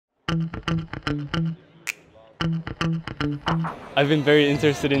I've been very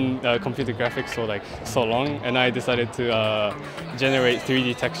interested in computer graphics for so long, and I decided to generate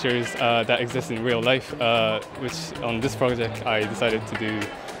 3D textures that exist in real life. Which on this project I decided to do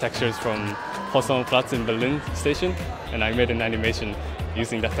textures from Platz in Berlin station, and I made an animation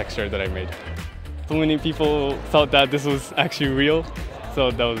using that texture that I made. So many people thought that this was actually real,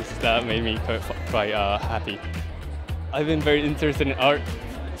 so that made me quite happy. I've been very interested in art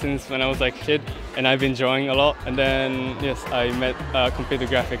since when I was like a kid, and I've been drawing a lot. And then yes, I met computer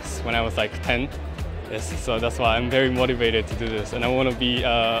graphics when I was like 10. Yes, so that's why I'm very motivated to do this, and I want to be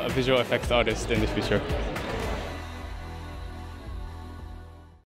a visual effects artist in the future.